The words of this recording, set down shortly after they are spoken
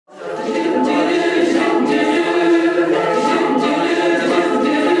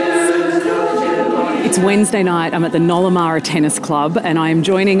It's Wednesday night, I'm at the Nollamara Tennis Club and I am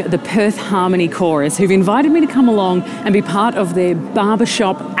joining the Perth Harmony Chorus who've invited me to come along and be part of their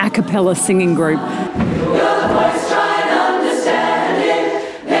barbershop a cappella singing group. I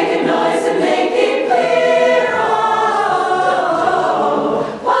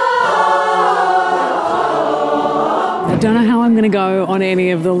don't know how I'm going to go on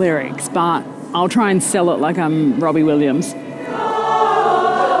any of the lyrics, but I'll try and sell it like I'm Robbie Williams.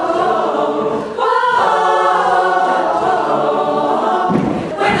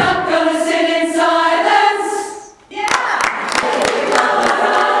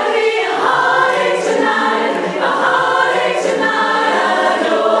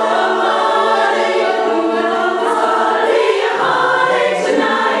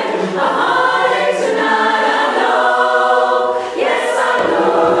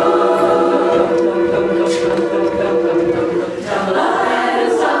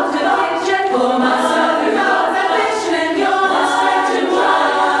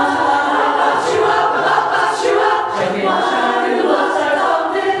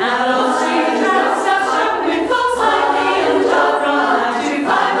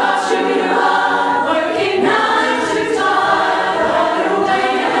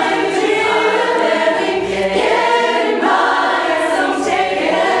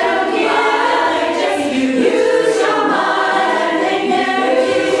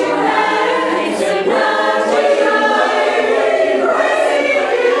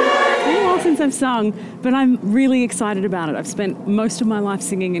 I've sung, but I'm really excited about it. I've spent most of my life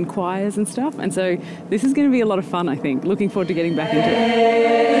singing in choirs and stuff, and so this is going to be a lot of fun, I think. Looking forward to getting back into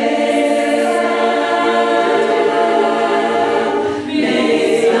it.